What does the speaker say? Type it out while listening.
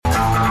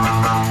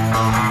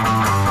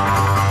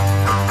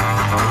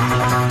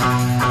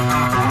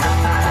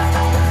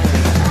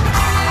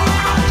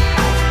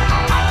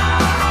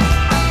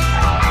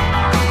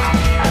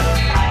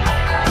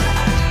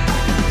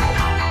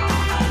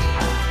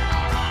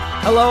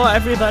Hello,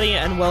 everybody,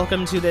 and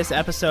welcome to this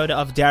episode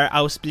of Der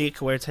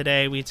Ausblick, where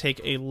today we take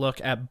a look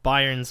at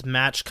Bayern's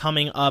match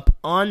coming up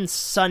on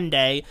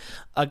Sunday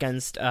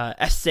against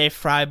SC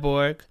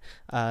Freiburg,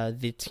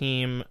 the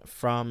team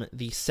from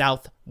the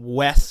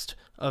southwest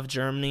of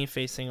Germany,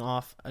 facing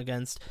off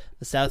against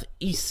the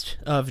southeast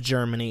of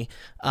Germany.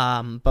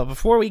 But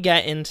before we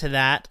get into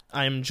that,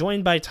 I'm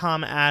joined by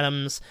Tom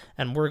Adams,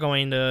 and we're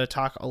going to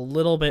talk a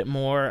little bit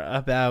more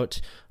about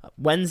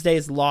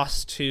Wednesday's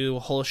loss to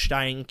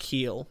Holstein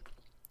Kiel.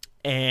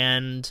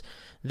 And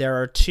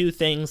there are two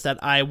things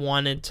that I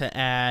wanted to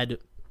add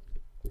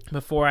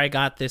before I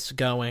got this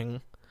going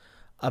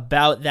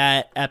about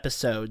that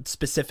episode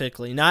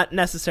specifically. Not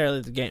necessarily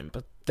the game,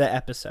 but the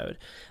episode.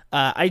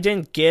 I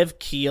didn't give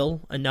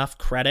Kiel enough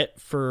credit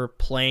for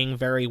playing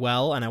very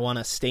well, and I want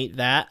to state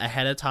that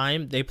ahead of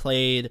time. They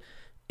played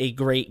a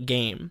great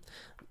game.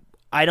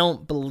 I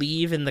don't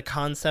believe in the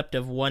concept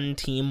of one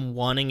team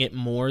wanting it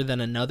more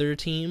than another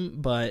team,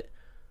 but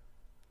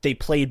they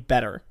played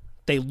better.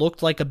 They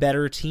looked like a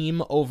better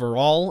team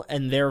overall,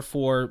 and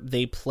therefore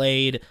they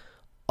played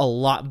a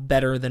lot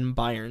better than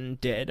Bayern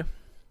did.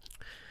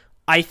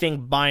 I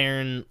think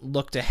Bayern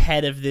looked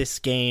ahead of this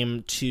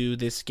game to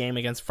this game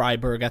against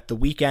Freiburg at the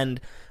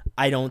weekend.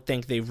 I don't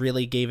think they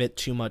really gave it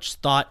too much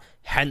thought,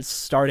 hence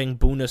starting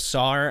Bouna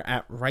Sarr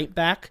at right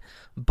back.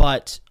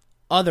 But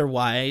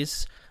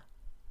otherwise,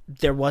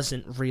 there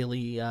wasn't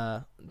really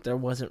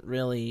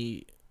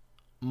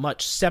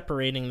much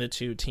separating the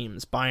two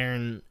teams.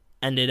 Bayern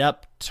ended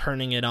up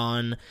turning it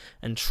on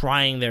and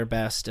trying their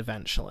best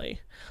eventually.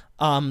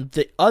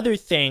 The other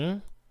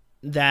thing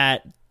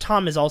that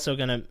Tom is also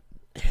going to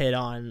hit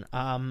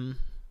on,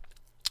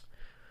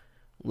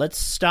 let's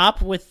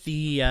stop with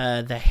the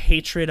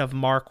hatred of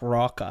Marc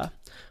Roca.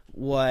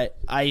 What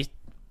I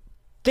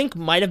think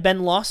might have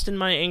been lost in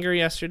my anger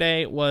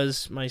yesterday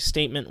was my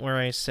statement where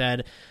I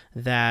said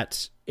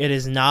that it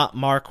is not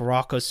Marc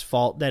Roca's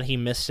fault that he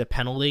missed a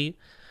penalty,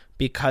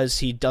 because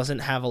he doesn't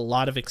have a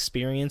lot of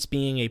experience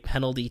being a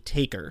penalty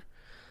taker.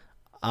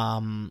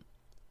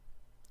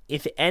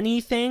 If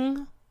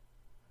anything,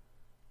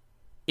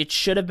 it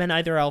should have been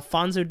either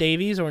Alphonso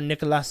Davies or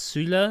Nicolas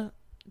Süle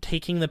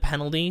taking the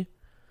penalty.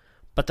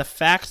 But the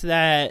fact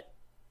that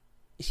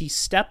he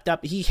stepped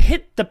up, he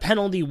hit the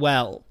penalty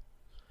well,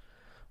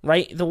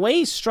 right? The way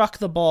he struck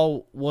the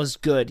ball was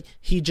good.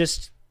 He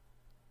just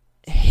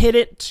hit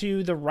it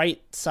to the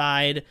right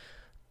side,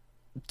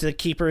 to the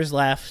keeper's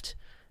left,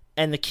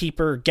 and the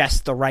keeper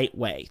guessed the right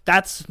way.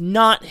 That's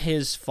not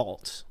his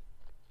fault,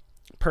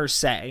 per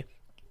se.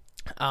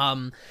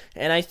 And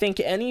I think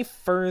any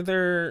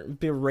further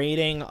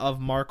berating of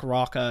Marc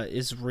Roca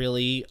is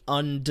really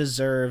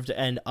undeserved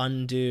and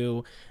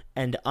undue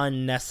and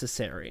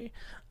unnecessary.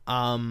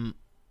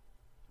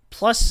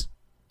 Plus,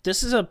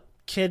 this is a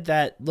kid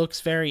that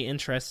looks very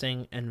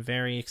interesting and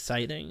very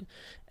exciting,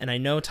 and I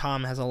know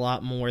Tom has a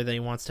lot more that he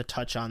wants to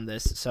touch on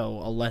this, so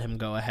I'll let him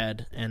go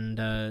ahead and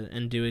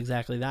do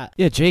exactly that.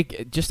 Yeah,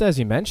 Jake, just as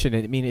you mentioned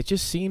it, I mean, it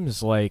just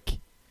seems like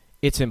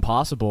it's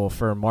impossible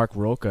for Marc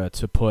Roca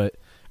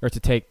to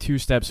take two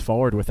steps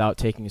forward without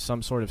taking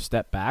some sort of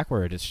step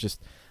backward. It's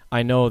just,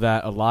 I know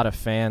that a lot of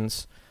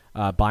fans,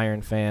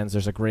 Bayern fans,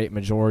 there's a great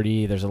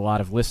majority, there's a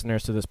lot of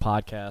listeners to this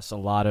podcast, a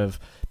lot of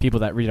people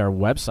that read our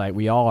website,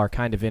 we all are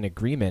kind of in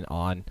agreement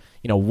on,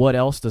 what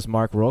else does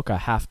Marc Roca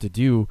have to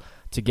do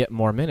to get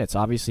more minutes.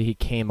 Obviously, he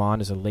came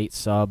on as a late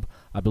sub.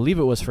 I believe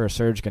it was for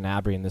Serge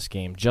Gnabry in this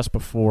game, just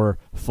before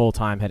full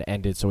time had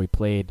ended, so he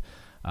played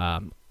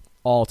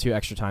all two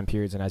extra time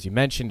periods, and as you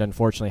mentioned,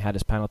 unfortunately had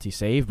his penalty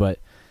saved. But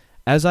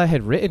as I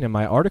had written in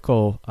my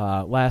article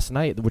last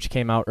night, which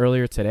came out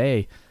earlier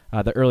today,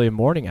 the early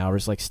morning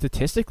hours, like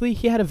statistically,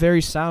 he had a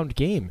very sound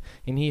game,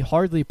 and he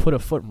hardly put a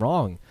foot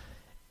wrong.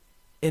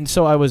 And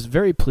so I was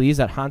very pleased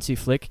that Hansi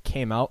Flick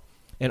came out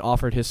and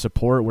offered his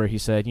support, where he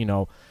said,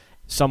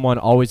 someone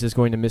always is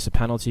going to miss a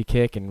penalty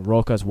kick, and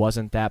Roca's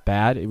wasn't that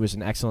bad. It was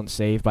an excellent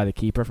save by the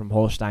keeper from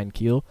Holstein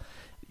Kiel.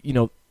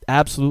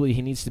 Absolutely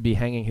he needs to be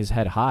hanging his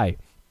head high.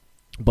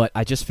 But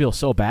I just feel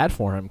so bad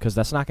for him, because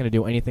that's not going to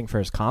do anything for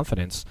his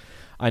confidence.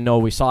 I know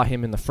we saw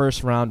him in the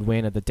first round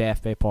win at the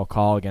DFB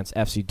Pokal against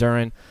FC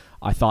Düren.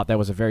 I thought that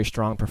was a very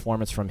strong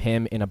performance from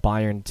him in a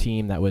Bayern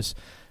team that was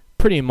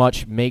pretty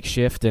much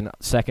makeshift and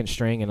second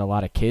string and a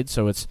lot of kids,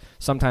 so it's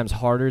sometimes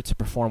harder to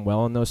perform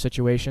well in those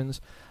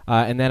situations.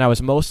 And then I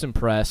was most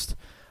impressed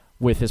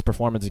with his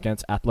performance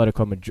against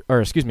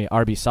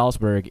RB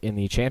Salzburg in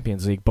the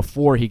Champions League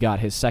before he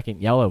got his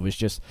second yellow. It was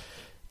just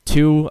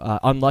two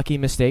unlucky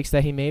mistakes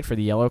that he made for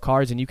the yellow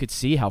cards, and you could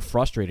see how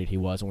frustrated he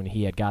was when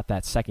he had got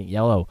that second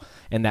yellow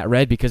and that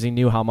red, because he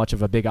knew how much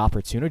of a big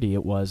opportunity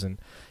it was, and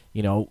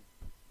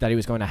that he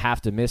was going to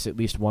have to miss at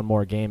least one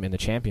more game in the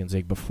Champions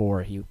League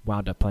before he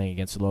wound up playing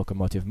against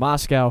Lokomotiv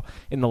Moscow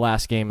in the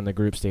last game in the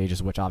group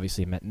stages, which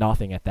obviously meant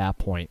nothing at that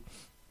point.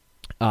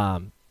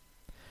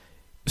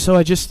 So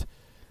I just,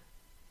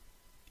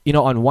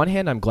 on one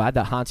hand, I'm glad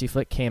that Hansi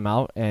Flick came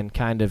out and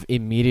kind of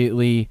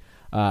immediately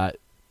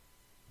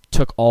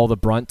took all the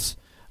brunt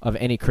of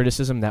any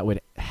criticism that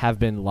would have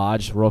been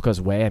lodged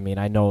Roca's way. I mean,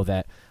 I know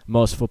that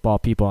most football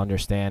people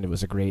understand it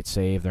was a great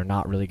save. They're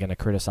not really going to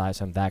criticize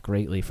him that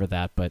greatly for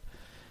that. But,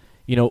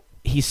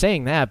 he's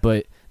saying that,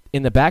 but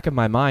in the back of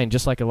my mind,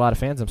 just like a lot of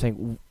fans, I'm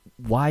saying,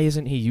 why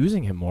isn't he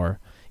using him more?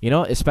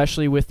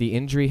 Especially with the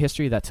injury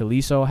history that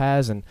Tolisso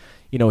has, and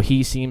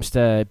he seems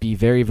to be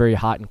very, very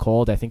hot and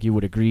cold. I think you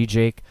would agree,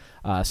 Jake.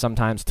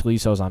 Sometimes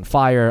Tolisso's on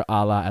fire,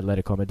 a la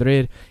Atletico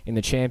Madrid in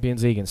the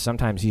Champions League, and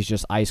sometimes he's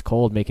just ice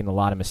cold, making a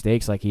lot of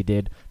mistakes, like he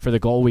did for the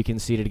goal we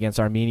conceded against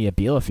Arminia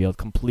Bielefeld,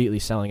 completely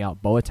selling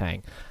out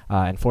Boateng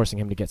and forcing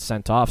him to get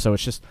sent off. So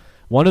it's just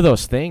one of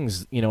those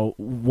things.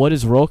 What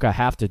does Roca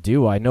have to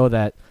do? I know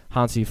that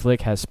Hansi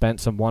Flick has spent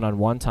some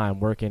one-on-one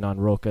time working on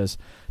Roca's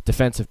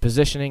defensive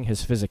positioning,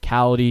 his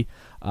physicality,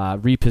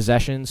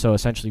 repossession, so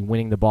essentially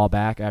winning the ball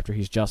back after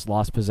he's just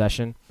lost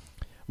possession,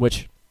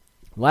 which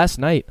last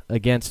night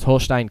against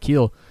Holstein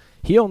Kiel,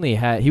 he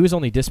was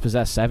only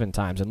dispossessed 7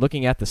 times, and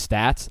looking at the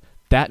stats,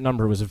 that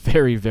number was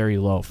very, very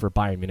low for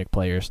Bayern Munich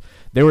players.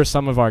 There were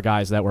some of our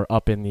guys that were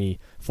up in the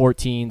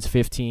 14s,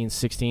 15s,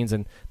 16s,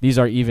 and these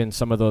are even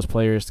some of those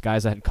players,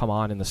 guys that had come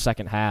on in the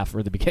second half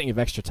or the beginning of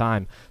extra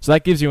time. So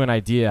that gives you an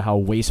idea how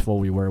wasteful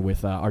we were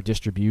with our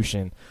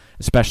distribution,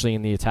 especially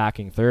in the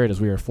attacking third, as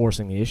we were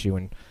forcing the issue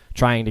and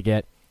trying to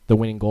get the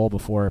winning goal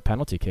before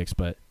penalty kicks.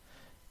 But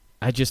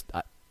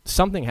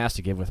something has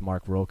to give with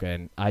Marc Roca,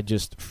 and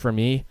for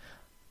me,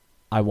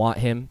 I want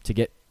him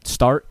to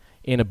start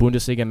in a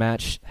Bundesliga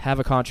match, have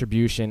a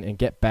contribution, and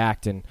get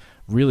backed and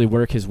really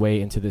work his way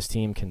into this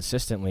team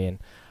consistently. And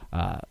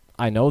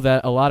I know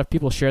that a lot of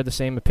people share the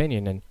same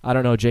opinion, and I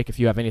don't know, Jake, if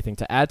you have anything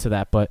to add to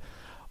that, but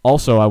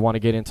also I want to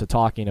get into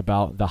talking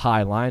about the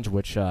high lines,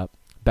 which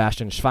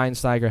Bastian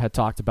Schweinsteiger had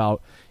talked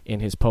about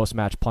in his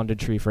post-match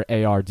punditry for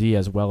ARD,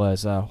 as well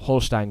as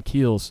Holstein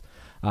Kiel's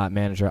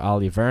manager,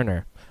 Ali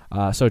Werner.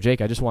 So,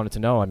 Jake, I just wanted to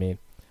know,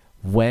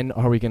 when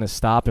are we going to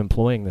stop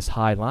employing this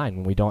high line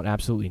when we don't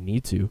absolutely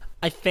need to?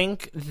 I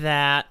think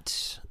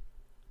that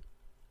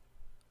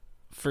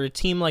for a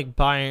team like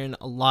Bayern,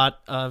 a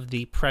lot of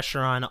the pressure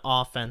on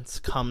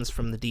offense comes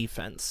from the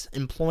defense.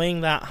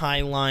 Employing that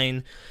high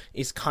line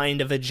is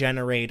kind of a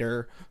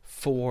generator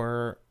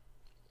for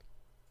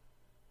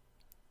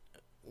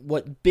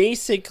what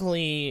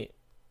basically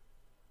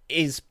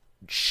is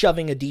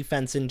shoving a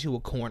defense into a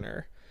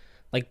corner.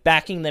 Like,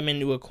 backing them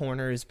into a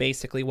corner is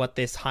basically what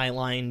this high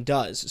line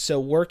does. So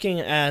working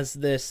as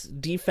this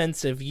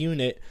defensive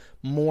unit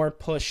more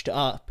pushed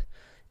up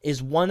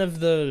is one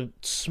of the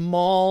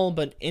small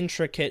but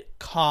intricate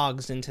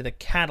cogs into the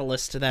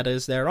catalyst that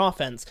is their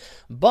offense.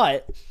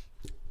 But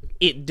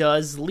it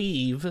does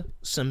leave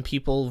some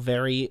people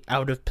very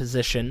out of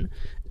position,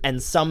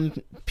 and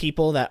some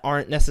people that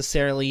aren't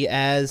necessarily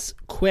as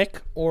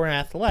quick or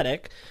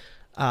athletic.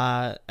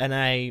 And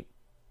I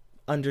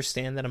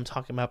understand that I'm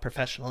talking about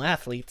professional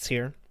athletes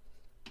here,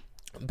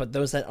 but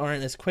those that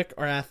aren't as quick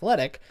or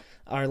athletic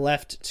are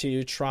left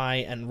to try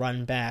and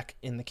run back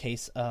in the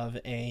case of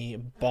a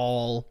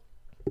ball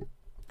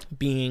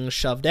being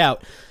shoved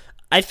out.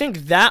 I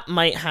think that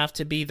might have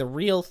to be the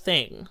real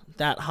thing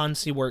that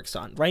Hansi works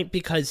on, right?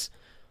 Because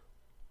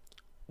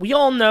we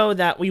all know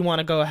that we want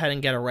to go ahead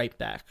and get a right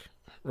back,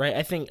 right?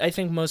 I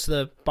think most of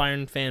the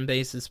Bayern fan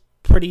base is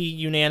pretty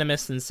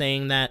unanimous in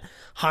saying that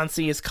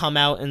Hansi has come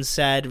out and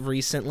said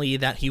recently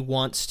that he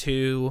wants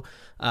to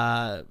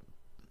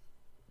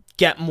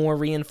get more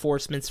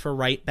reinforcements for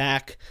right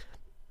back.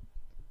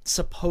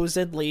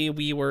 Supposedly,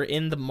 we were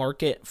in the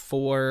market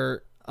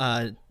for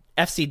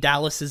FC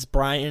Dallas's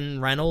Brian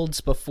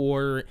Reynolds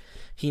before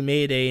he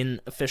made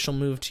an official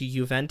move to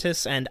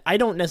Juventus, and I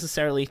don't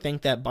necessarily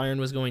think that Bayern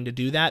was going to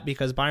do that,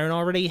 because Bayern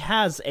already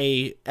has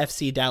a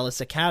FC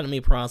Dallas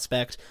Academy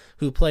prospect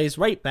who plays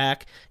right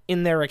back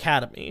in their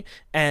academy,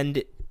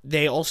 and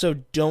they also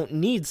don't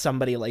need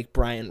somebody like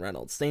Brian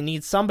Reynolds. They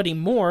need somebody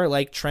more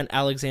like Trent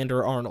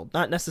Alexander-Arnold.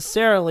 Not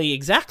necessarily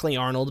exactly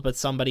Arnold, but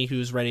somebody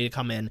who's ready to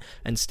come in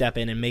and step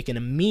in and make an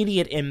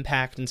immediate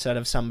impact instead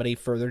of somebody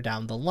further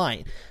down the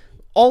line.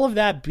 All of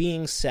that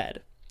being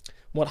said,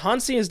 what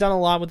Hansi has done a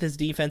lot with his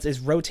defense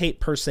is rotate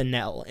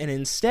personnel, and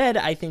instead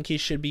I think he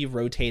should be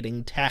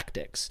rotating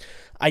tactics.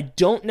 I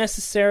don't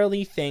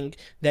necessarily think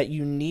that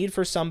you need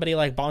for somebody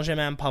like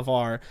Benjamin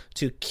Pavard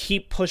to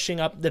keep pushing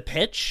up the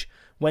pitch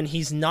when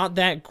he's not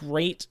that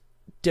great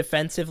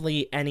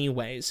defensively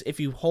anyways. If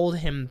you hold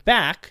him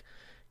back,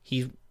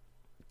 he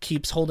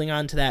keeps holding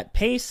on to that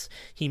pace,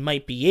 he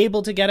might be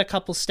able to get a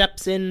couple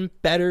steps in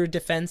better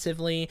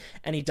defensively,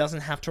 and he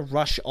doesn't have to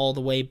rush all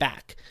the way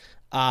back.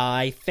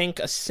 I think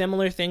a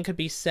similar thing could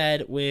be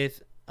said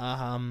with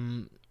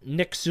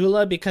Nick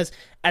Süle, because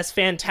as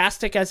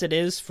fantastic as it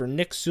is for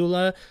Nick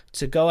Süle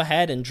to go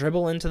ahead and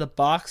dribble into the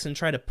box and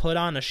try to put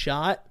on a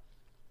shot,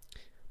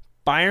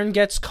 Bayern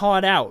gets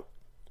caught out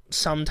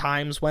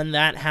sometimes when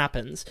that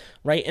happens,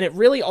 right? And it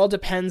really all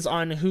depends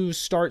on who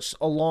starts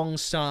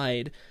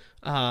alongside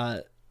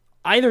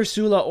either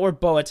Süle or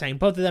Boateng.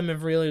 Both of them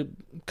have really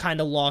kind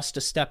of lost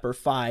a step or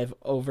five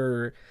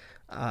over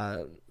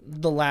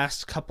the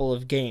last couple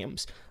of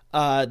games.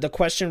 The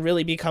question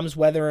really becomes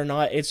whether or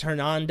not it's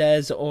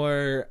Hernandez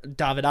or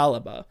David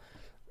Alaba,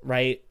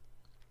 right?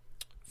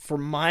 For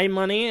my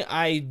money,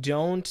 I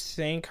don't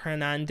think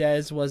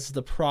Hernandez was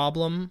the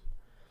problem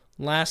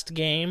last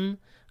game.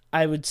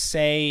 I would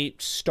say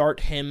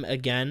start him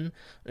again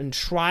and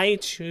try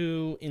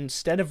to,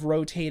 instead of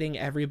rotating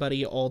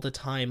everybody all the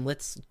time,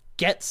 let's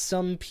get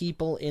some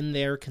people in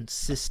there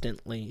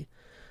consistently.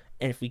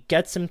 And if we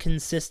get some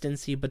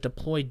consistency but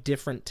deploy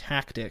different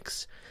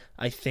tactics,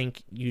 I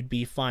think you'd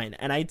be fine.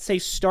 And I'd say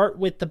start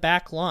with the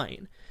back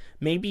line.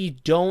 Maybe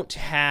don't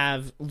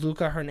have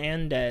Luca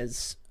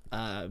Hernandez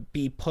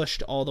be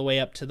pushed all the way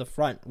up to the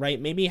front,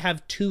 right? Maybe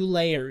have 2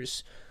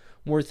 layers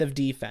worth of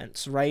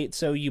defense, right?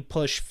 So you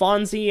push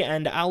Fonzie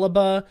and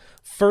Alaba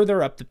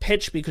further up the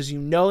pitch because you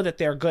know that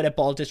they're good at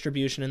ball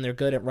distribution and they're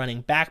good at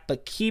running back,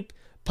 but keep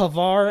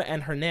Pavard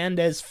and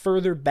Hernandez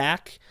further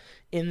back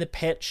in the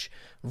pitch,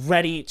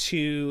 ready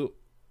to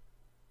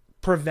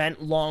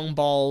prevent long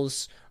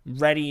balls,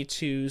 ready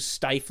to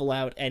stifle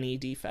out any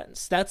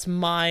defense. That's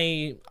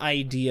my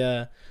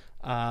idea.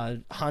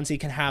 Hansi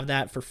can have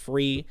that for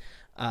free.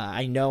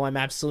 I know I'm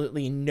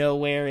absolutely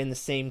nowhere in the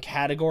same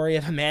category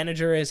of a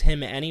manager as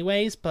him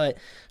anyways, but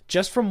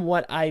just from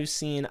what I've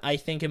seen, I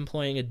think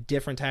employing a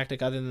different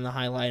tactic other than the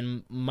high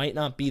line might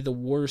not be the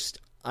worst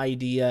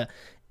idea.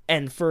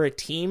 And for a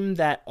team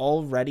that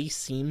already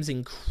seems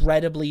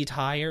incredibly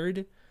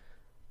tired,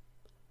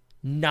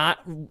 not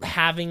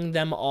having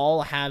them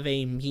all have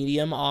a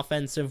medium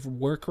offensive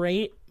work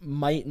rate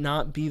might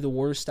not be the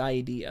worst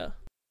idea.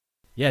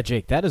 Yeah,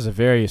 Jake, that is a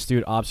very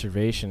astute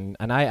observation,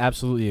 and I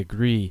absolutely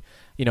agree.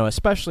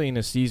 Especially in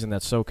a season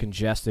that's so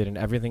congested and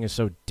everything is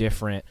so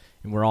different,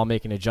 and we're all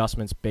making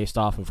adjustments based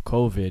off of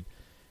COVID.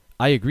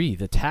 I agree.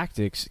 The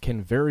tactics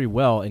can very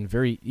well and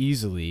very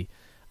easily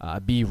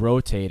be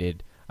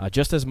rotated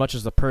just as much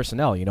as the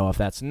personnel, if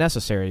that's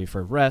necessary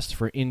for rest,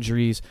 for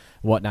injuries,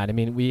 whatnot. I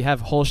mean, we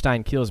have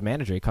Holstein Kiel's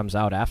manager. He comes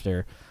out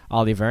after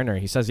Oli Werner.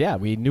 He says, yeah,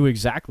 we knew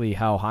exactly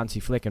how Hansi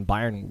Flick and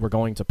Bayern were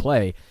going to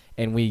play,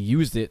 and we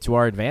used it to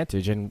our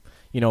advantage. And,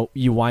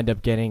 you wind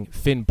up getting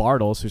Finn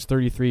Bartels, who's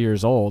 33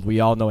 years old. We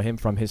all know him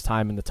from his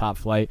time in the top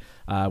flight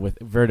with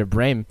Werder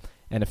Bremen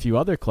and a few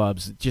other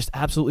clubs, just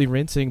absolutely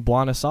rinsing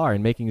Buona Sarr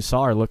and making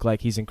Sarr look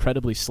like he's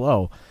incredibly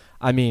slow.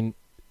 I mean,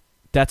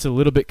 that's a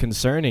little bit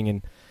concerning.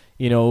 And,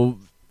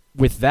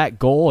 with that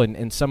goal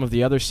and some of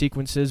the other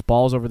sequences,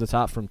 balls over the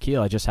top from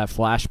Kiel, I just have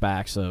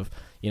flashbacks of,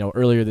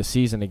 earlier this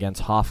season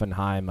against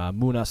Hoffenheim,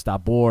 Munas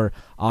Dabur,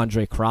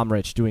 Andre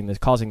Kramaric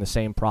causing the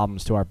same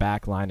problems to our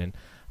back line. And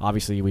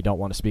obviously we don't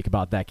want to speak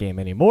about that game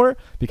anymore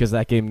because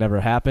that game never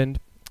happened.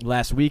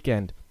 Last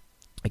weekend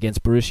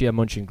against Borussia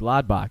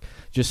Mönchengladbach,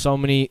 just so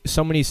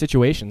many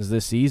situations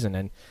this season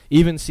and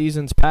even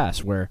seasons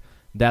past where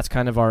that's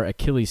kind of our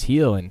Achilles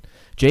heel. And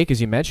Jake,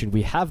 as you mentioned,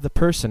 we have the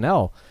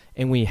personnel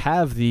and we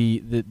have the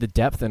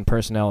depth in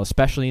personnel,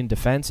 especially in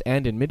defense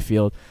and in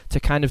midfield, to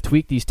kind of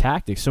tweak these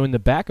tactics. So in the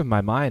back of my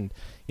mind,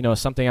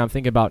 something I'm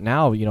thinking about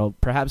now,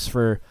 perhaps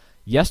for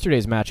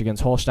yesterday's match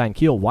against Holstein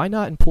Kiel, why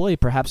not employ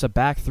perhaps a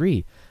back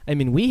 3? I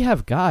mean, we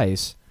have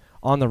guys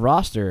on the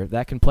roster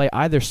that can play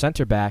either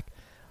center back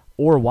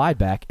or wide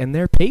back, and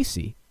they're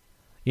pacey.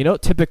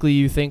 Typically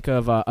you think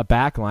of a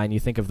back line, you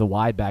think of the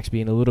wide backs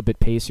being a little bit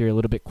pacier, a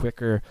little bit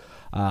quicker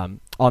on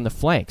the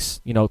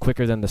flanks,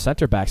 quicker than the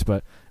center backs.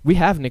 But we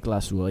have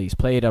Nicolas Süle. He's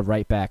played a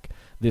right back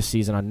this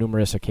season on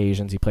numerous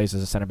occasions. He plays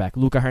as a center back.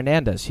 Luca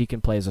Hernandez, he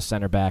can play as a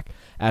center back,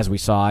 as we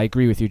saw. I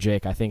agree with you,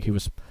 Jake. I think he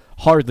was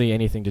hardly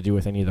anything to do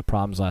with any of the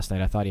problems last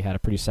night. I thought he had a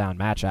pretty sound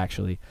match,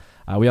 actually.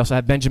 We also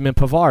had Benjamin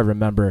Pavard,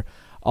 remember.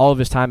 All of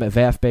his time at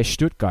VfB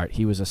Stuttgart,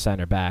 he was a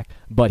center back,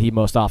 but he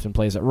most often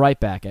plays at right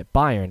back at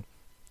Bayern.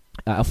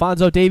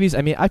 Alphonso Davies,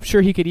 I mean, I'm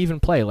sure he could even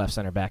play left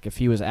center back if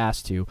he was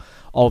asked to,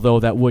 although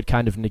that would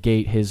kind of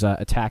negate his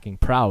attacking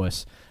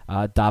prowess.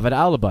 David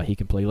Alaba, he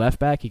can play left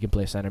back, he can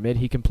play center mid,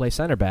 he can play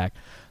center back.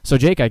 So,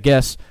 Jake, I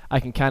guess I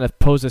can kind of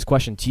pose this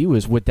question to you,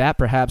 is would that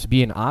perhaps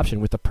be an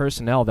option with the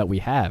personnel that we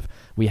have?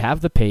 We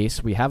have the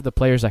pace, we have the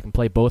players that can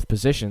play both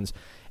positions,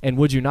 and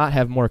would you not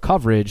have more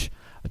coverage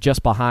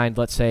just behind,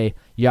 let's say,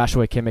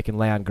 Joshua Kimmich and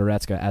Leon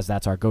Goretzka, as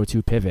that's our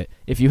go-to pivot?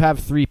 If you have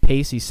 3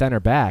 pacey center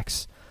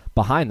backs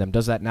behind them,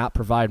 does that not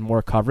provide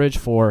more coverage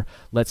for,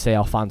 let's say,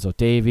 Alphonso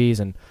Davies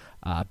and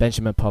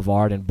Benjamin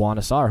Pavard and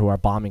Buona Sarr, who are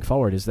bombing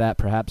forward? Is that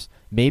perhaps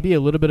maybe a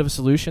little bit of a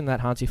solution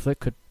that Hansi Flick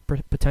could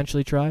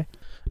potentially try?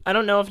 I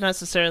don't know if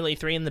necessarily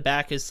 3 in the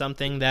back is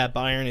something that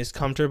Bayern is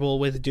comfortable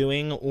with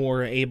doing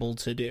or able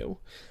to do.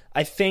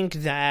 I think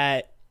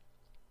that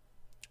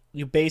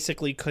you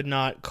basically could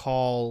not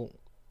call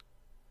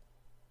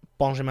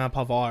Benjamin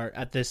Pavard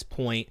at this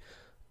point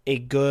a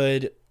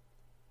good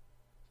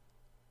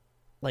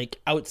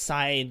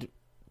outside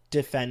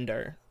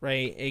defender,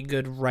 right? A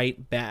good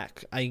right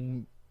back.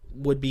 I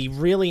would be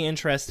really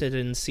interested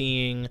in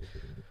seeing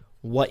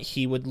what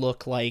he would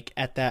look like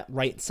at that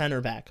right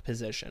center back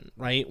position,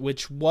 right?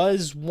 Which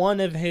was one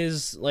of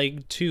his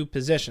 2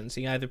 positions.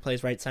 He either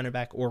plays right center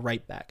back or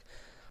right back.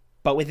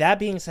 But with that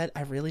being said,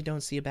 I really don't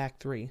see a back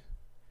 3.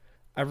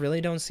 I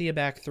really don't see a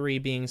back three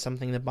being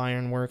something that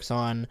Bayern works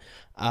on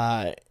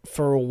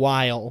for a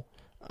while.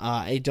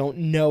 I don't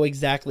know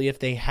exactly if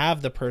they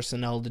have the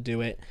personnel to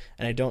do it,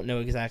 and I don't know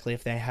exactly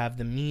if they have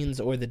the means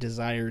or the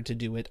desire to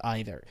do it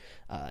either.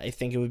 I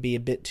think it would be a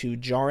bit too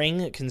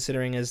jarring,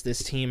 considering as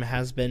this team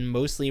has been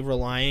mostly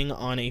relying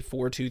on a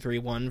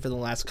 4-2-3-1 for the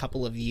last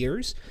couple of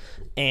years,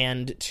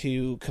 and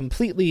to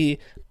completely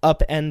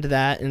upend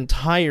that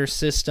entire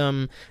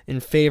system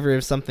in favor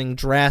of something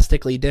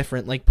drastically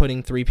different, like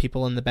putting three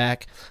people in the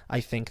back,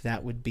 I think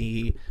that would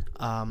be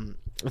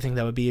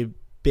a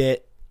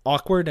bit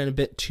awkward and a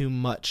bit too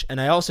much. And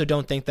I also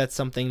don't think that's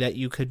something that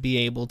you could be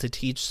able to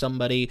teach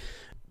somebody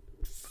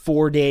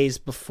 4 days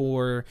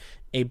before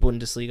a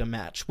Bundesliga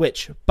match,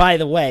 which, by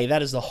the way,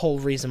 that is the whole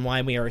reason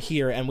why we are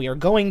here, and we are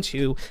going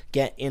to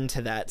get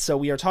into that. So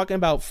we are talking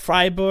about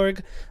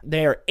Freiburg.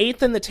 They are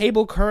 8th in the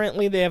table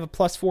currently. They have a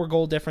 +4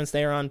 goal difference.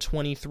 They are on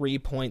 23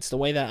 points. The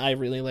way that I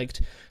really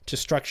liked to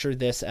structure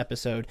this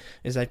episode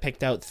is I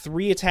picked out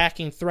 3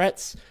 attacking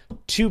threats,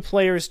 2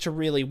 players to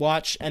really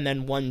watch, and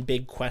then 1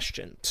 big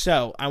question.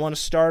 So I want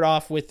to start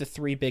off with the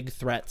 3 big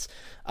threats.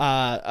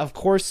 Of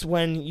course,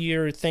 when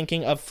you're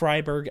thinking of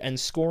Freiburg and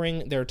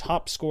scoring, their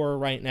top scorer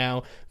right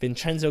now,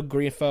 Vincenzo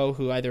Grifo,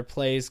 who either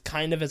plays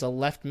kind of as a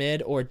left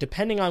mid or,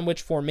 depending on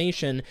which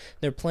formation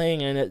they're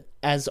playing in it,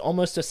 as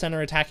almost a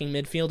center attacking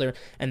midfielder,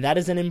 and that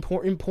is an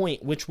important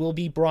point, which will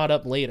be brought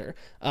up later.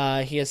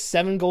 He has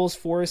 7 goals,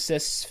 4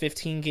 assists,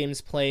 15 games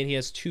played. He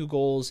has 2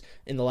 goals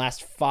in the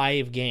last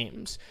 5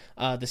 games.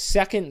 The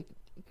second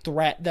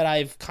threat that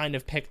I've kind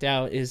of picked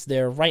out is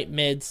their right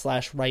mid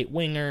 / right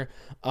winger,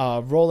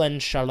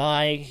 Roland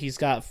Shalai. He's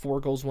got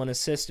 4 goals, 1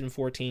 assist in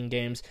 14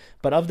 games,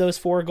 but of those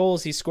 4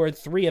 goals, he scored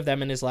 3 of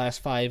them in his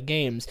last 5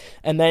 games.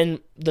 And then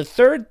the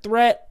third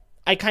threat,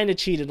 I kind of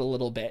cheated a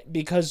little bit,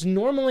 because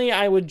normally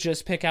I would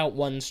just pick out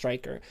 1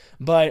 striker,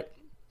 but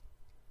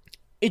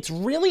it's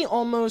really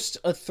almost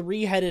a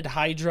 3-headed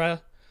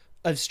hydra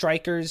of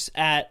strikers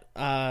at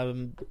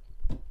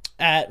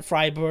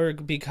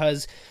Freiburg,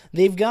 because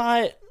they've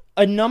got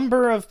a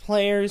number of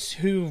players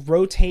who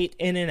rotate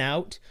in and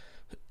out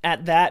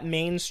at that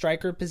main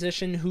striker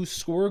position who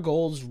score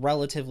goals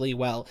relatively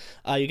well.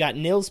 You got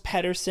Nils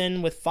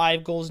Pedersen with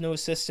 5 goals, no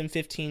assists in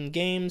 15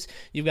 games.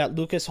 You've got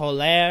Lucas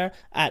Holler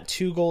at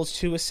 2 goals,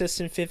 2 assists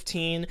in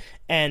 15,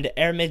 and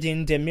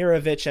Ermedin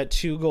Demirovic at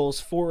 2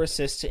 goals, 4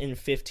 assists in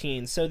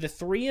 15. So the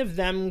 3 of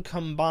them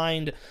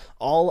combined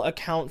all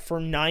account for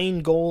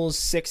 9 goals,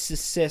 6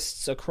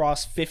 assists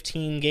across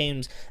 15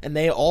 games, and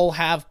they all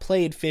have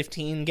played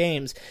 15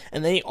 games,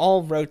 and they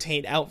all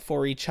rotate out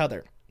for each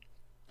other.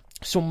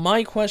 So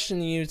my question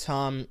to you,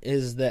 Tom,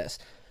 is this.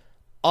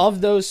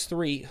 Of those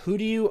 3, who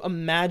do you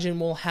imagine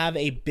will have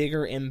a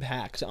bigger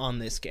impact on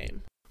this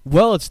game?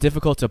 Well, it's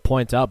difficult to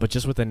point out, but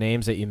just with the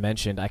names that you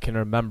mentioned, I can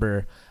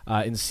remember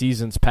in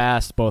seasons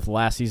past, both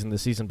last season and the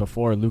season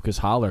before, Lucas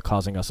Haller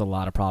causing us a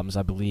lot of problems.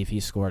 I believe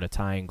he scored a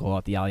tying goal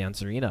at the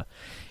Allianz Arena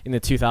in the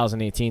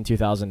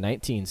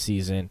 2018-2019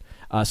 season.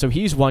 So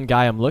he's one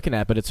guy I'm looking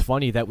at, but it's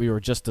funny that we were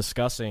just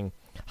discussing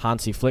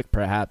Hansi Flick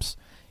perhaps,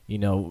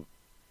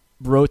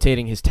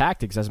 rotating his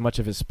tactics as much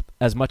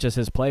as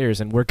his players,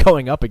 and we're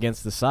going up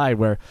against the side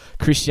where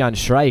Christian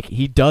Streich,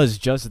 he does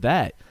just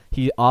that.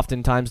 He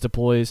oftentimes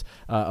deploys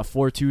a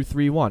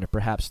 4-2-3-1, or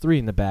perhaps 3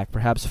 in the back,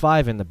 perhaps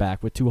 5 in the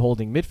back with 2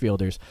 holding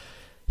midfielders.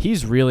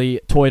 He's really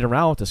toyed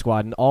around with the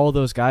squad, and all of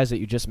those guys that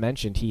you just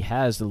mentioned, he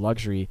has the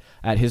luxury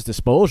at his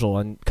disposal.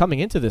 And coming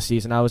into this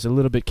season, I was a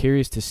little bit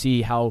curious to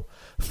see how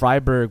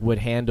Freiburg would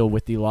handle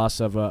with the loss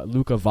of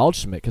Luka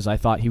Waldschmidt, because I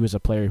thought he was a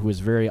player who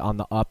was very on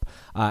the up,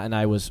 and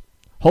I was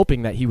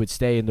hoping that he would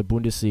stay in the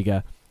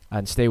Bundesliga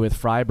and stay with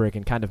Freiburg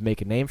and kind of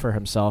make a name for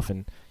himself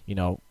and,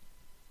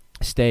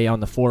 stay on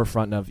the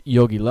forefront of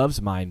Jogi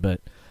Löw's mind. But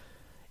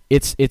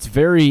it's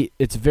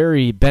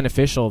very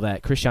beneficial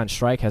that Christian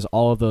Streich has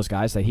all of those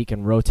guys that he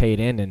can rotate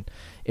in. And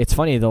it's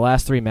funny, the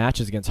last 3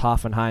 matches against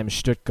Hoffenheim,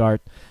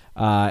 Stuttgart,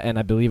 and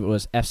I believe it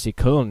was FC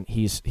Köln,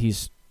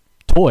 he's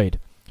toyed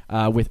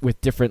with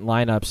different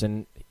lineups,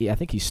 and I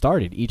think he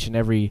started each and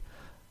every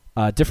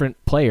different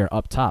player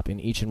up top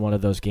in each and one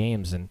of those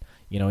games. And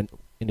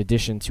in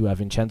addition to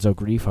Vincenzo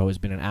Grifo has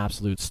been an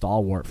absolute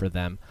stalwart for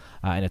them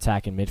in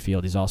attacking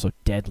midfield. He's also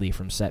deadly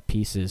from set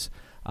pieces.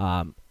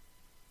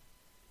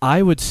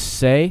 I would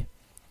say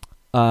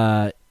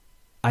I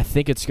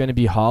think it's going to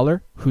be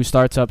Haller who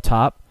starts up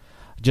top,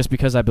 just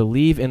because I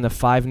believe in the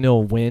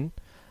 5-0 win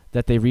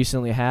that they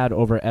recently had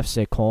over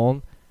FC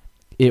Köln,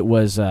 it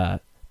was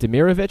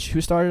Demirovic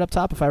who started up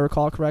top, if I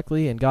recall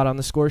correctly, and got on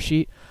the score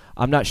sheet.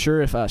 I'm not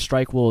sure if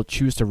Streich will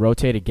choose to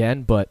rotate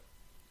again, but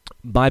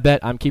my bet,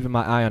 I'm keeping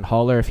my eye on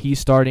Haller. If he's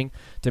starting,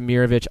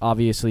 Demirovic,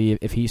 obviously,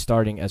 if he's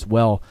starting as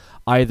well,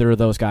 either of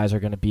those guys are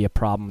going to be a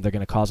problem. They're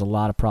going to cause a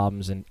lot of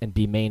problems and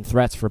be main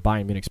threats for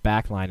Bayern Munich's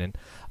backline.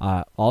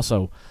 And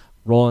also,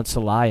 Roland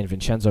Salai and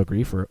Vincenzo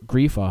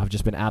Grifo have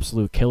just been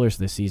absolute killers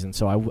this season,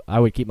 so I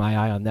would keep my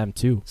eye on them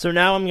too. So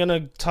now I'm going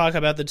to talk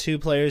about the two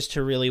players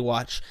to really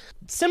watch.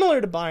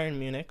 Similar to Bayern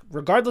Munich,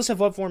 regardless of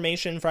what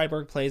formation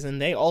Freiburg plays in,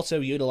 they also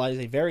utilize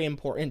a very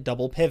important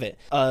double pivot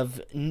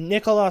of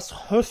Nicolas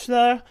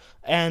Höfler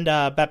and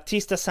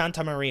Baptista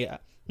Santamaria.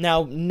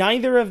 Now,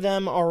 neither of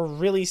them are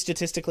really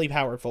statistically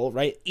powerful,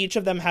 right? Each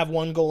of them have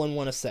 1 goal and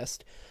 1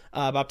 assist.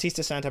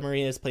 Baptista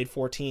Santamaria has played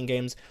 14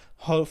 games.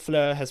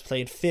 Höfler has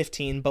played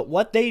 15. But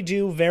what they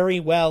do very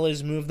well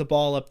is move the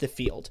ball up the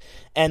field.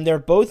 And they're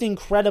both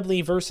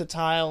incredibly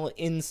versatile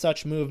in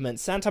such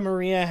movements.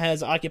 Santamaria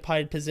has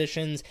occupied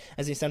positions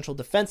as a central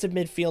defensive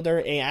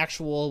midfielder, a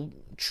actual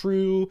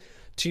true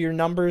to your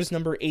numbers,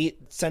 number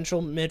 8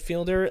 central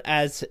midfielder,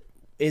 as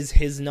is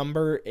his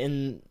number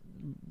in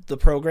the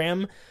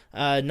program,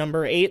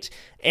 number 8,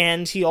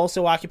 and he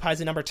also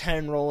occupies a number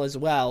 10 role as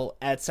well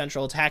at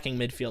central attacking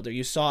midfielder.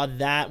 You saw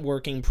that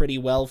working pretty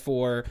well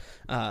for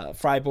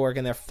Freiburg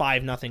in their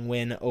 5-0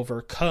 win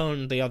over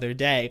Köln the other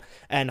day.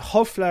 And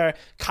Höfler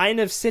kind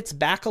of sits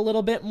back a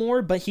little bit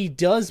more, but he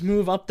does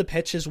move up the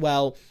pitch as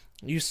well.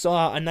 You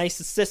saw a nice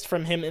assist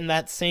from him in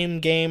that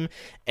same game,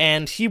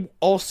 and he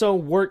also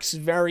works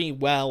very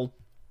well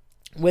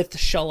with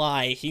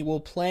Shalai. He will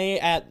play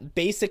at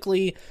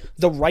basically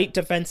the right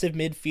defensive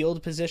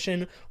midfield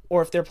position,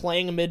 or if they're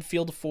playing a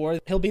midfield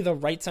 4, he'll be the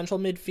right central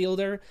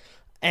midfielder,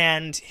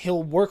 and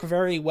he'll work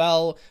very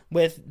well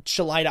with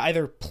Shalai to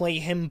either play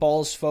him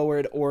balls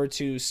forward or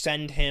to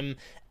send him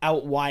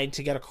out wide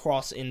to get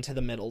across into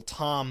the middle.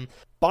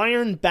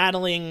 Bayern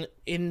battling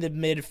in the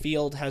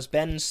midfield has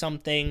been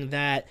something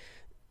that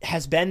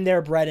has been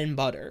their bread and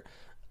butter.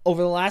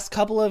 Over the last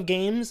couple of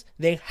games,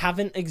 they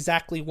haven't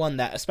exactly won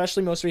that,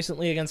 especially most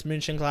recently against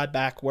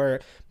Mönchengladbach, where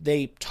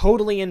they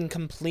totally and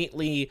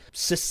completely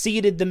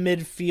seceded the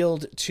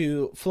midfield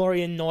to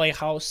Florian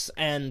Neuhaus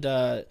and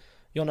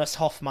Jonas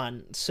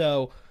Hoffmann.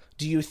 So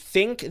do you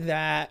think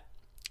that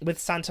with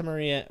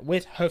Santamaria,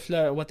 with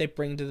Höfler, what they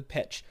bring to the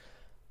pitch,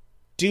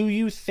 do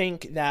you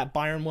think that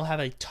Bayern will have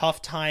a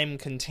tough time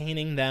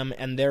containing them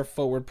and their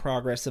forward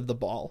progress of the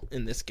ball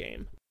in this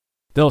game?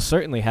 They'll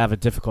certainly have a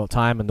difficult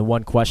time, and the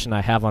one question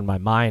I have on my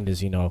mind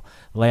is, Leon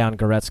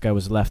Goretzka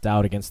was left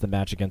out against the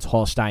match against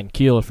Holstein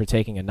Kiel for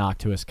taking a knock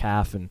to his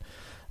calf, and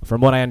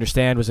from what I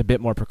understand was a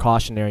bit more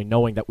precautionary,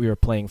 knowing that we were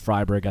playing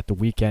Freiburg at the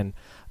weekend,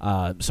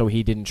 so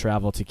he didn't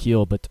travel to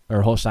Kiel,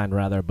 or Holstein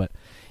rather, but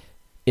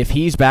if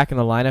he's back in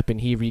the lineup and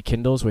he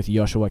rekindles with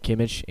Joshua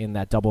Kimmich in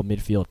that double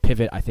midfield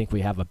pivot, I think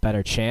we have a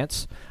better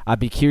chance.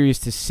 I'd be curious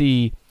to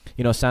see,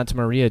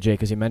 Santamaria,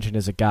 Jake, as you mentioned,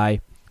 is a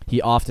guy,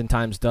 he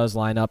oftentimes does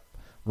line up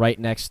right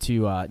next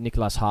to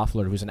Nicolas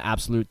Höfler, who's an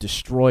absolute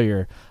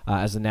destroyer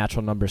as the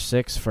natural number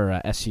 6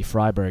 for SC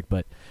Freiburg.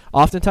 But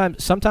sometimes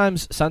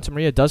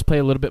Santamaria does play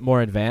a little bit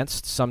more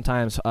advanced.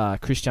 Sometimes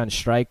Christian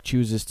Streich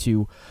chooses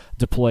to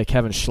deploy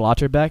Kevin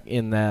Schlotterbeck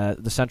in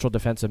the central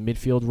defensive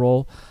midfield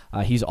role.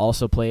 He's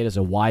also played as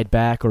a wide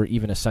back or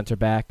even a center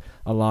back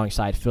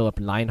alongside Philipp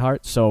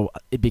Lienhardt. So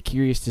it'd be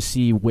curious to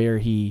see where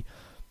he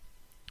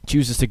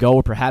chooses to go,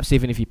 or perhaps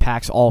even if he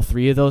packs all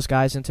 3 of those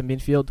guys into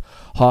midfield,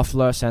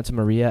 Höfler,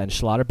 Santamaria, and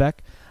Schlotterbeck,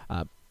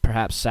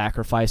 perhaps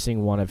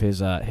sacrificing one of his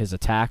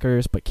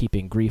attackers, but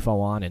keeping Grifo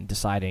on and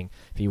deciding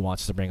if he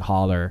wants to bring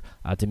Haller,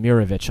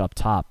 Demirovic up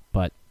top.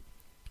 But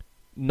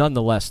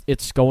nonetheless,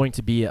 it's going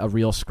to be a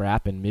real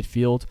scrap in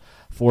midfield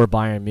for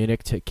Bayern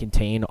Munich to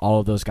contain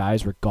all of those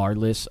guys,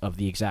 regardless of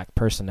the exact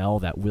personnel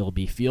that will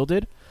be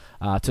fielded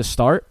to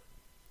start.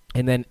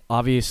 And then,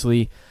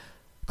 obviously,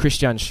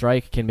 Christian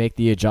Streich can make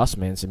the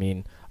adjustments. I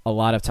mean, a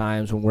lot of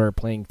times when we're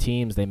playing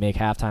teams, they make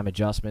halftime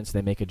adjustments.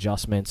 They make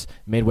adjustments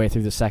midway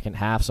through the second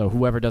half. So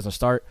whoever doesn't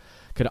start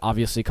could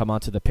obviously come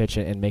onto the pitch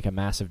and make a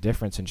massive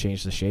difference and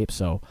change the shape.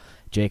 So,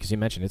 Jake, as you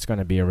mentioned, it's going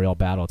to be a real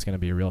battle. It's going to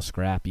be a real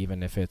scrap,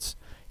 even if it's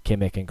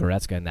Kimmich and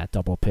Goretzka in that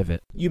double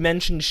pivot. You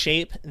mentioned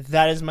shape.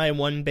 That is my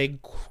one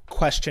big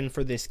question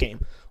for this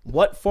game.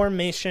 What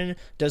formation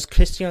does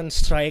Christian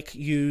Streich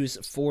use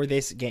for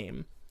this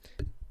game?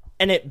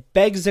 And it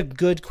begs a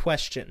good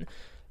question.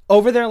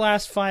 Over their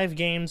last 5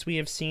 games, we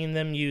have seen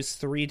them use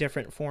 3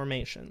 different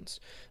formations,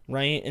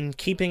 right? And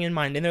keeping in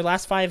mind, in their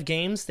last 5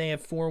 games, they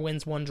have 4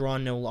 wins, 1 draw,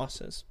 no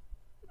losses.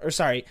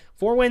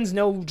 4 wins,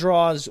 no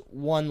draws,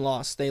 1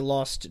 loss. They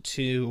lost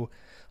to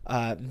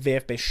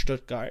VfB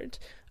Stuttgart.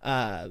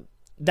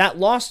 That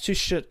loss to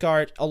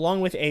Stuttgart,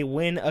 along with a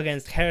win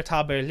against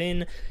Hertha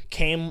Berlin,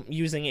 came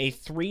using a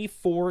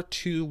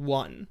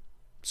 3-4-2-1.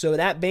 So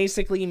that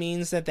basically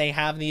means that they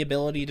have the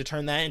ability to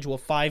turn that into a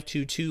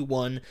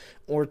 5-2-2-1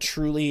 or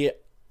truly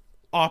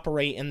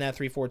operate in that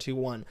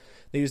 3-4-2-1.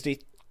 They used a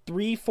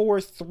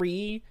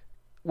 3-4-3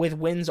 with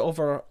wins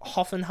over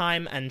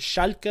Hoffenheim and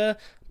Schalke,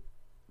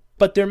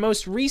 but their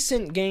most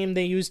recent game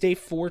they used a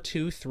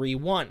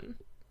 4-2-3-1.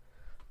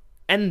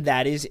 And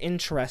that is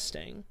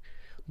interesting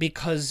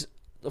because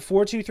the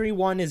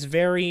 4-2-3-1 is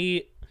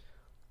very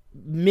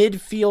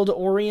midfield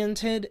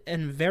oriented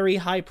and very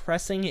high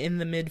pressing in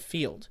the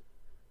midfield.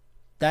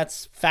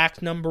 That's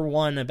fact number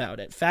 1 about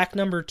it. Fact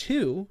number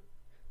 2,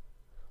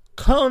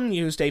 Köln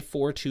used a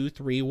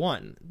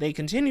 4-2-3-1. They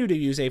continue to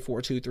use a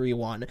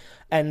 4-2-3-1,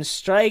 and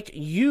Streich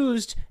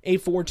used a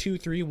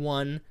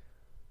 4-2-3-1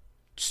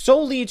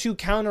 solely to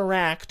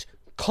counteract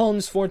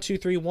Köln's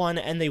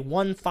 4-2-3-1, and they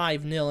won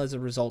 5-0 as a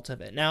result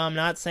of it. Now, I'm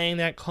not saying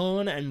that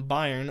Köln and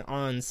Bayern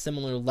are on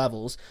similar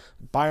levels.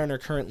 Bayern are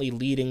currently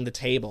leading the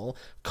table.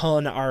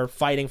 Köln are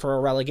fighting for a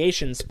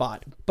relegation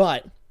spot,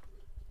 but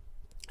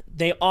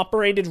they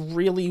operated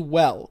really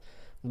well,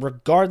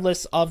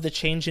 regardless of the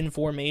change in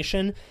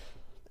formation,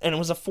 and it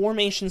was a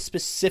formation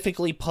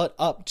specifically put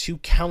up to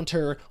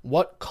counter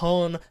what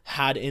Köln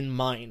had in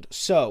mind.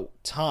 So,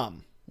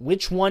 Tom,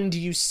 which one do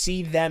you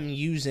see them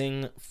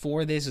using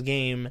for this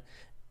game?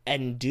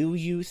 And do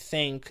you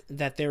think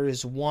that there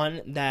is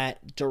one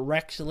that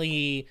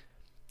directly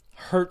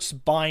hurts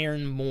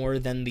Bayern more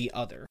than the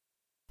other?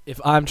 If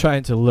I'm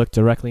trying to look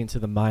directly into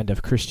the mind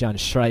of Christian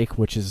Streich,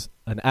 which is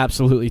an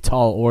absolutely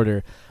tall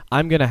order,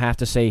 I'm going to have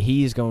to say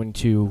he's going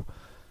to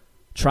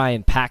try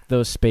and pack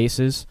those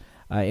spaces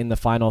in the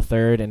final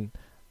third. And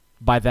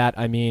by that,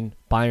 I mean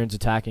Bayern's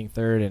attacking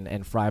third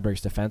and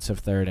Freiburg's defensive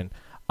third. And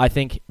I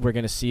think we're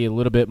going to see a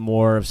little bit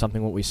more of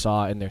something what we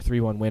saw in their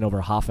 3-1 win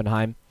over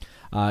Hoffenheim.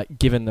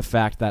 Given the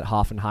fact that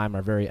Hoffenheim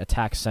are very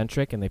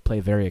attack-centric and they play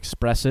very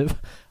expressive.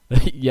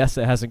 Yes,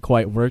 it hasn't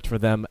quite worked for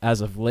them as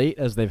of late,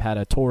 as they've had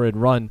a torrid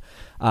run.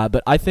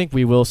 But I think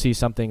we will see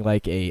something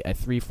like a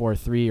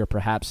 3-4-3 or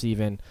perhaps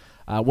even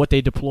what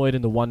they deployed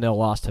in the 1-0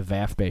 loss to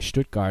VfB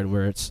Stuttgart,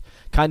 where it's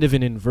kind of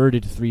an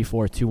inverted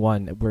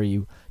 3-4-2-1, where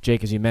you,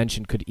 Jake, as you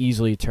mentioned, could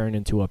easily turn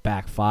into a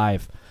back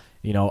five.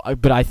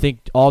 But I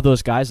think all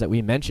those guys that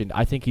we mentioned,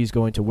 I think he's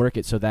going to work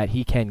it so that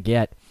he can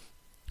get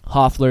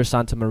Hoffler,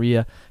 Santa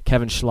Maria,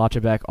 Kevin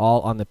Schlotterbeck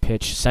all on the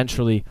pitch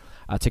centrally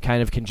to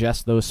kind of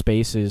congest those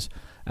spaces,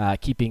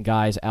 keeping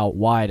guys out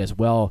wide as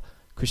well.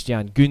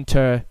 Christian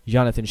Günther,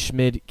 Jonathan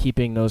Schmid,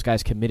 keeping those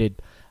guys committed,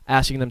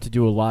 asking them to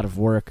do a lot of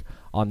work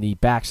on the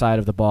backside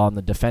of the ball, on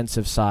the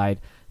defensive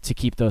side, to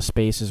keep those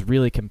spaces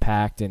really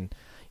compact. And,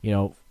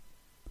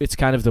 it's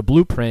kind of the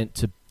blueprint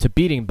to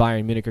beating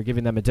Bayern Munich or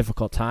giving them a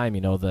difficult time.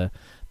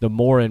 The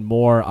more and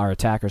more our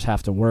attackers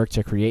have to work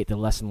to create, the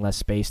less and less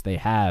space they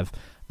have.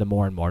 The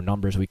more and more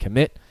numbers we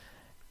commit,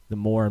 the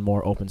more and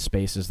more open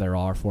spaces there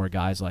are for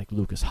guys like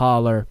Lucas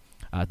Haller,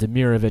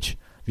 Demirovic,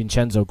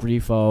 Vincenzo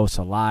Grifo,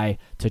 Salai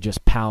to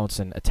just pounce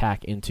and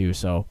attack into.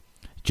 So,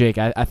 Jake,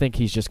 I think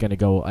he's just going to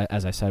go,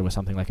 as I said, with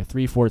something like a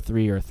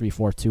 3-4-3 or a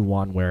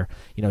 3-4-2-1 where,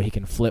 he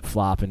can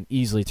flip-flop and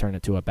easily turn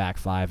it to a back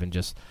five and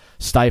just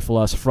stifle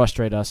us,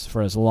 frustrate us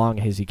for as long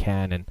as he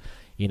can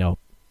and,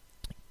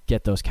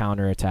 get those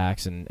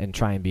counterattacks and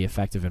try and be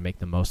effective and make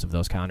the most of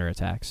those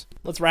counterattacks.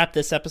 Let's wrap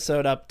this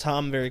episode up,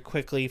 Tom, very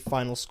quickly.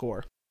 Final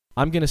score.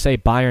 I'm going to say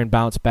Bayern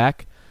bounce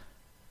back.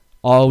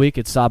 All week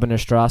at Sabener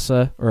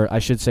Strasse, or I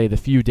should say the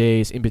few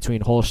days in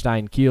between Holstein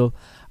and Kiel.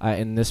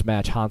 In this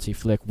match, Hansi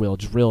Flick will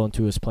drill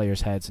into his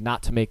players' heads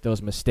not to make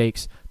those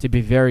mistakes, to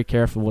be very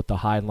careful with the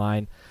high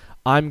line.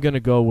 I'm going to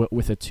go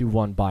with a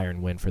 2-1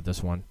 Bayern win for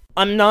this one.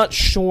 I'm not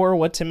sure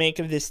what to make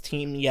of this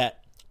team yet.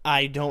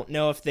 I don't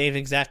know if they've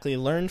exactly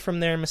learned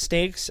from their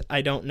mistakes.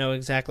 I don't know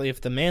exactly if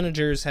the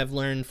managers have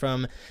learned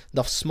from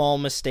the small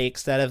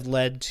mistakes that have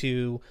led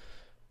to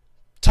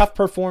tough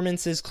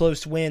performances,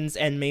 close wins,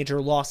 and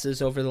major losses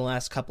over the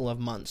last couple of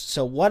months.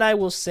 So what I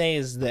will say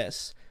is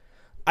this.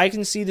 I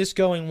can see this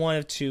going one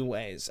of two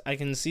ways. I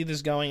can see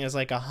this going as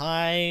like a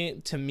high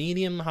to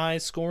medium high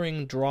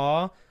scoring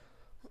draw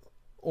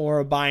or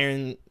a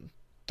Bayern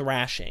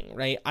thrashing,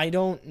 right? I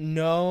don't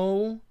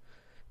know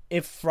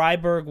if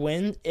Freiburg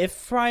wins. If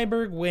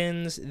Freiburg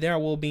wins, there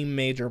will be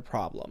major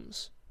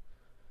problems.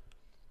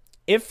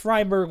 If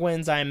Freiburg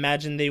wins, I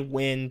imagine they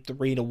win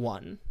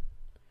 3-1.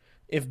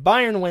 If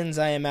Bayern wins,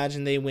 I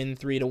imagine they win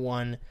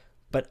 3-1.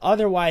 But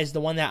otherwise, the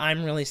one that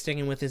I'm really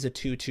sticking with is a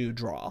 2-2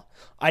 draw.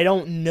 I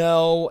don't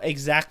know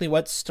exactly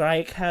what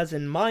Streich has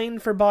in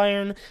mind for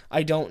Bayern.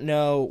 I don't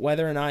know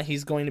whether or not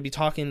he's going to be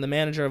talking to the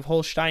manager of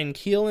Holstein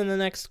Kiel in the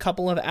next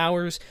couple of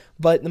hours.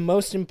 But the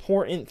most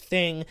important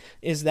thing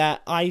is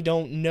that I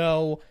don't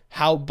know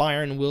how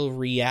Bayern will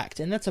react.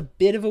 And that's a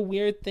bit of a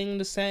weird thing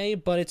to say,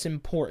 but it's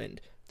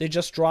important. They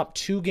just dropped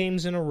 2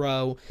 games in a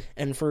row,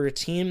 and for a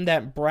team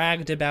that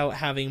bragged about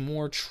having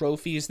more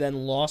trophies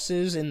than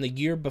losses in the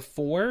year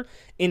before,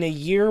 in a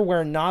year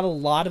where not a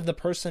lot of the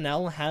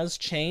personnel has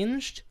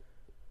changed,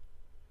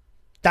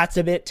 that's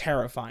a bit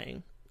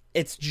terrifying.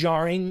 It's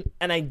jarring,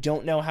 and I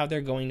don't know how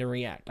they're going to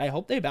react. I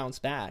hope they bounce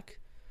back,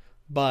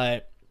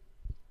 but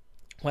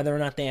whether or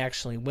not they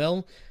actually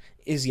will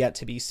is yet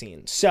to be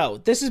seen.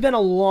 So, this has been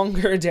a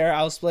longer Der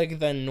Ausblick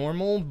than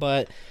normal,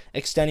 but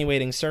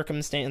extenuating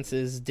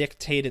circumstances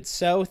dictate it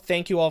so.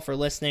 Thank you all for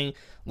listening.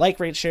 Like,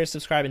 rate, share,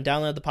 subscribe, and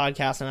download the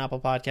podcast on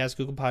Apple Podcasts,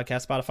 Google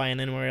Podcasts, Spotify, and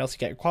anywhere else you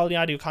get your quality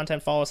audio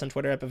content. Follow us on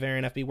Twitter at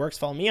BavarianFBWorks.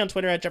 Follow me on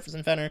Twitter at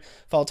Jefferson Fenner.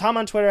 Follow Tom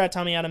on Twitter at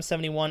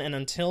TommyAdams71. And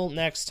until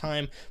next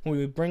time, when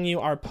we bring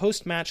you our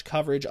post-match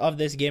coverage of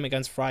this game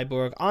against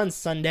Freiburg on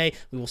Sunday,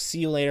 we will see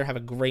you later. Have a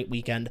great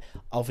weekend.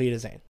 Auf Wiedersehen.